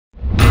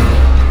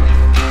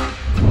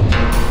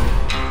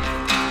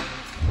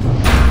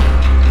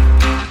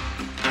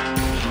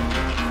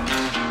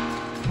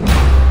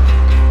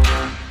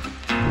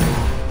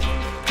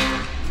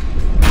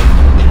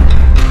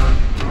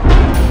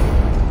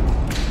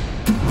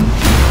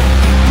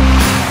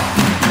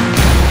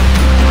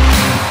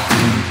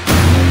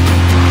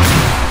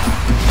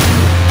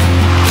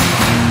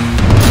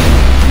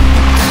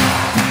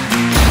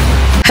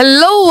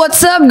Hello,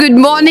 what's up? Good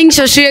morning,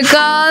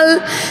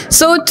 Shashriakal.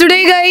 So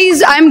today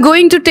guys, I'm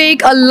going to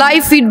take a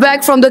live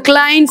feedback from the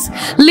client's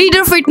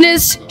Leader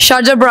Fitness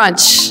Sharjah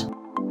branch.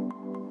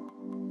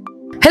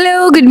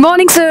 Hello, good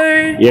morning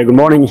sir. Yeah, good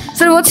morning.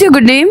 Sir, what's your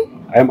good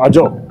name? I am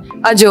Ajo.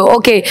 Ajo,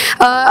 okay.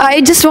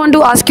 I just want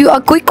to ask you a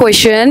quick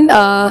question.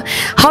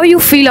 How you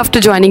feel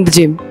after joining the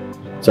gym?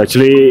 So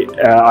actually,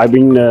 I've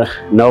been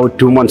now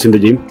 2 months in the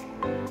gym.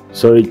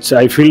 So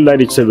I feel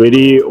that it's a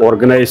very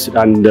organized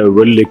and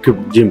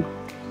well-equipped gym.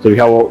 So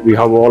we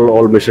have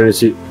all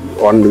machineries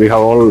on, we have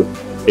all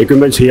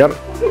equipments here.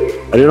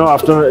 And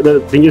after the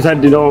thing is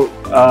that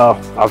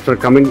after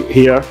coming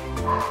here,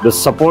 the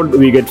support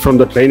we get from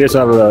the trainers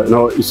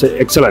are is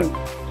excellent.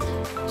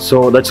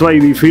 So that's why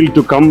we feel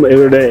to come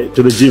every day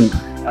to the gym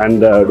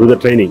and do the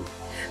training.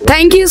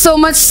 Thank you so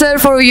much sir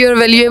for your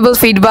valuable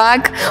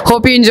feedback.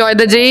 Hope you enjoyed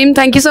the gym.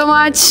 Thank you so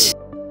much.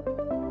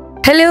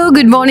 Hello,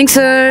 good morning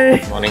sir.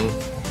 Good morning.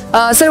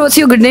 Sir, what's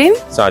your good name?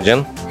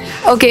 Sajan.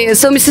 Okay,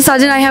 so Mr.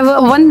 Sajan, I have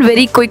one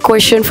very quick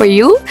question for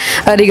you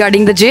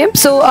regarding the gym.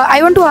 So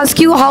I want to ask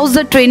you, how's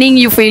the training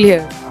you feel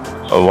here?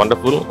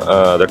 Wonderful.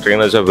 The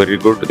trainers are very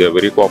good. They are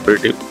very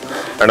cooperative.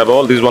 And above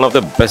all, this is one of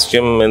the best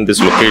gym in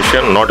this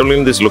location. Not only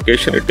in this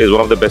location, it is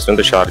one of the best in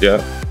the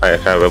Sharjah I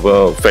have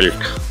ever felt.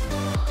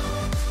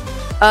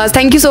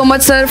 Thank you so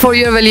much, sir, for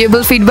your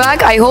valuable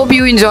feedback. I hope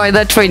you enjoy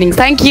the training.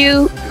 Thank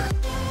you.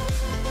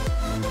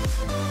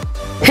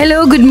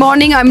 Hello, good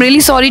morning. I'm really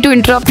sorry to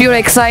interrupt your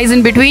exercise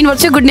in between.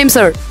 What's your good name,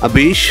 sir?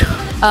 Abish.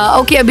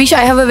 Okay, Abish,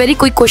 I have a very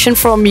quick question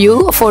for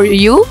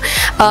you.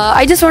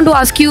 I just want to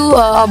ask you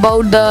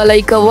about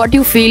the what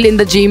you feel in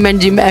the gym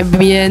and gym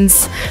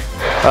ambience.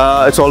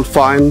 It's all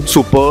fine,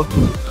 super.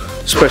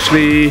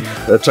 Especially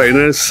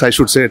trainers, I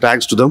should say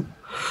thanks to them.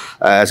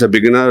 As a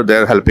beginner,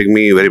 they're helping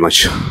me very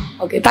much.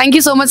 Okay, thank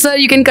you so much, sir.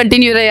 You can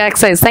continue your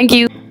exercise. Thank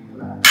you.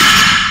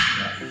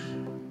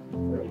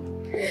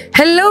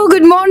 Hello,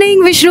 good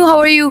morning, Vishnu. How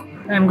are you?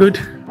 I'm good.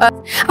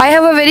 I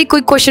have a very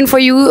quick question for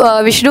you,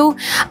 Vishnu.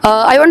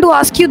 I want to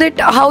ask you that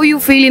how you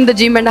feel in the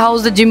gym and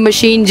how's the gym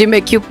machine, gym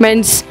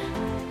equipments?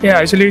 Yeah,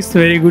 actually it's a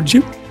very good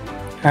gym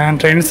and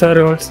trainers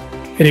are also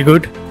very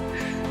good.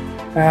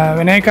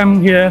 When I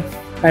come here,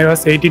 I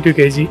was 82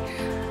 kg.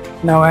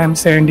 Now I am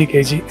 70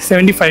 kg,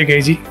 75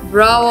 kg.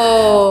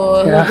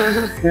 Bravo!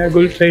 Yeah,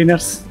 good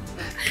trainers.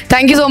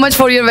 Thank you so much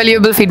for your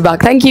valuable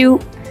feedback. Thank you.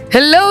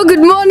 Hello,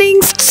 good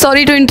morning.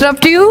 Sorry to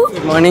interrupt you.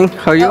 Good morning,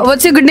 how are you?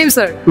 What's your good name,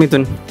 sir?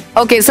 Mithun.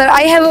 Okay, sir,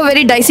 I have a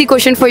very dicey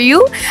question for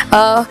you.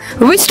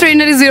 Which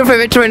trainer is your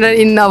favorite trainer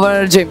in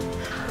our gym?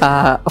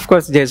 Of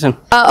course, Jason.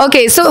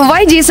 Okay, so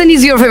why Jason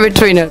is your favorite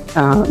trainer?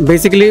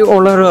 Basically,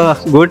 all are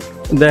good.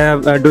 They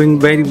are doing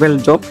very well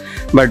job.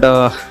 But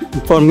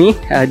for me,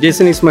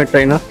 Jason is my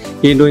trainer.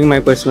 He doing my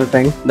personal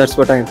training. That's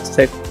what I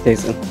said,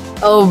 Jason.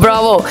 Oh,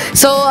 bravo.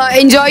 So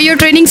enjoy your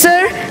training,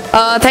 sir.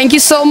 Thank you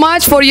so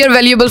much for your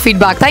valuable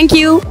feedback. Thank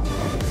you.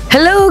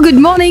 Hello, good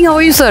morning. How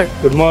are you, sir?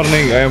 Good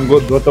morning. I am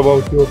good. What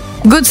about you?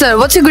 Good, sir.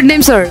 What's your good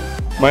name, sir?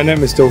 My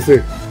name is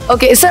Tawfiq.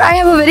 Okay, sir, I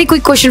have a very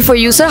quick question for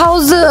you, sir.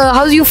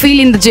 How you feel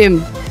in the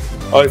gym?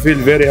 I feel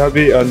very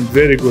happy and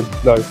very good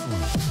life.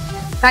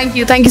 Thank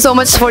you. Thank you so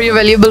much for your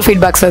valuable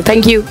feedback, sir.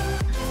 Thank you.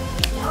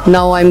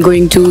 Now I'm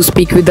going to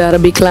speak with the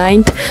Arabic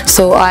client.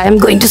 So I am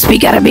going to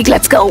speak Arabic.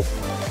 Let's go.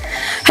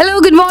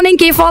 Hello, good morning.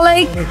 كيف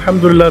حالك?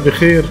 Alhamdulillah,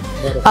 بخير.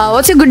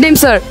 What's your good name,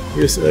 sir?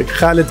 Yes,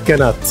 Khalid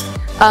Kanat.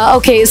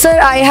 Okay, sir,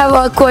 I have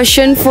a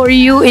question for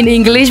you in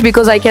English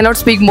because I cannot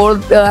speak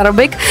more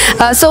Arabic.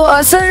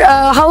 Sir,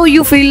 how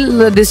you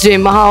feel this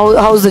gym?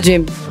 How's the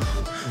gym?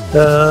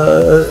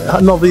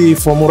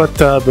 نظيف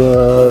ومرتب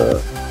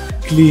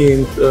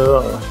كلين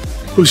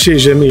كل شيء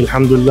جميل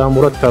الحمد لله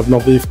مرتب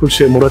نظيف كل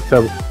شيء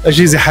مرتب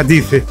أجهزة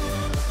حديثة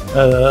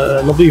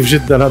نظيف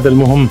جدا هذا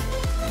المهم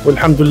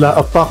والحمد لله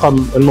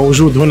الطاقم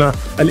الموجود هنا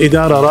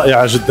الإدارة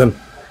رائعة جدا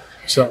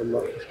إن شاء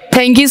الله.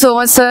 Thank you so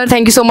much, sir.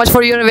 Thank you so much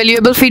for your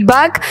valuable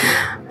feedback.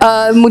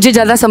 मुझे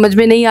ज़्यादा समझ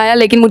में नहीं आया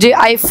लेकिन मुझे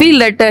I feel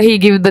that he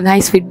give the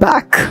nice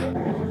feedback.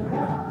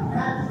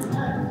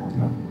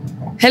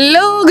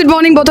 Hello, good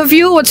morning both of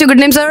you. What's your good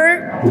name,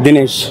 sir?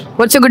 Dinesh.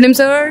 What's your good name,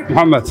 sir?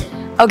 Muhammad.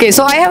 Okay,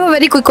 so I have a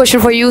very quick question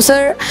for you,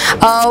 sir.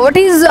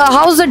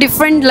 How's the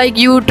different like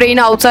you train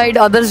outside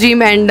other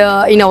gym and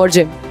in our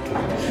gym?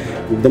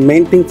 The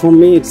main thing for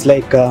me, it's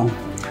like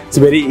it's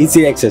very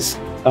easy access.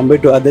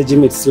 Compared to other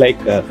gym, it's like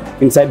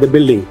inside the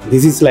building.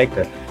 This is like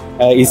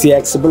easy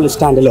accessible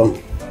standalone.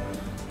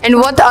 And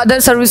what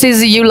other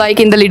services you like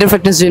in the Leader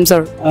Fitness gym,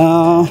 sir?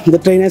 The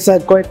trainers are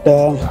quite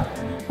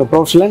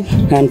professional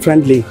and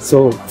friendly,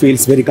 so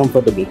feels very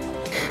comfortable.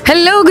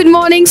 Hello, good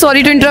morning.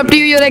 Sorry to interrupt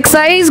you. Your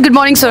exercise. Good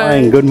morning, sir.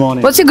 Fine, good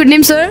morning. What's your good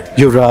name, sir?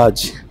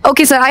 Yuvraj.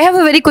 Okay, sir. I have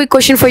a very quick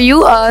question for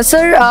you,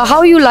 sir.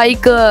 How you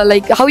like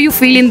how you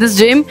feel in this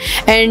gym,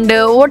 and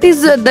what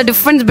is the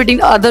difference between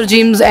other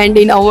gyms and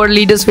in our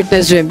Leaders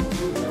Fitness gym?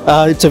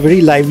 It's a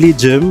very lively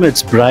gym.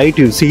 It's bright.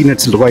 You've seen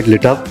it's quite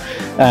lit up,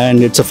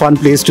 and it's a fun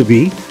place to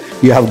be.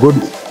 You have good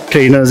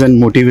trainers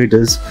and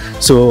motivators.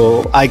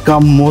 So I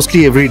come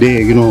mostly every day,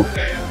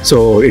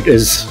 So it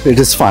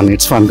is fun.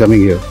 It's fun coming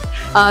here.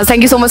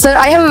 Thank you so much, sir.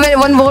 I have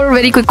one more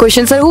very quick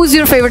question, sir. Who's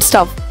your favorite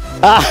staff?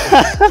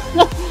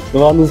 The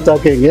one who's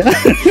talking, yeah.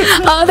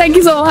 Thank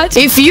you so much.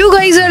 If you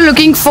guys are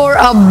looking for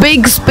a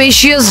big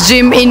spacious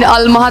gym in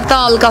Al Mahata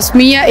Al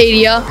Qasmiya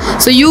area,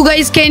 so you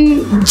guys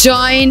can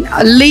join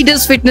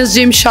Leaders Fitness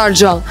Gym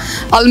Sharjah,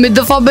 Al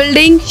Middafa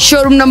building,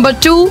 showroom number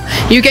 2.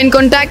 You can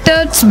contact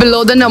us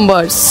below the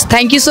numbers.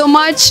 Thank you so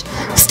much.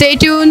 Stay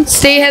tuned,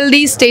 stay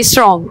healthy, stay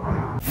strong.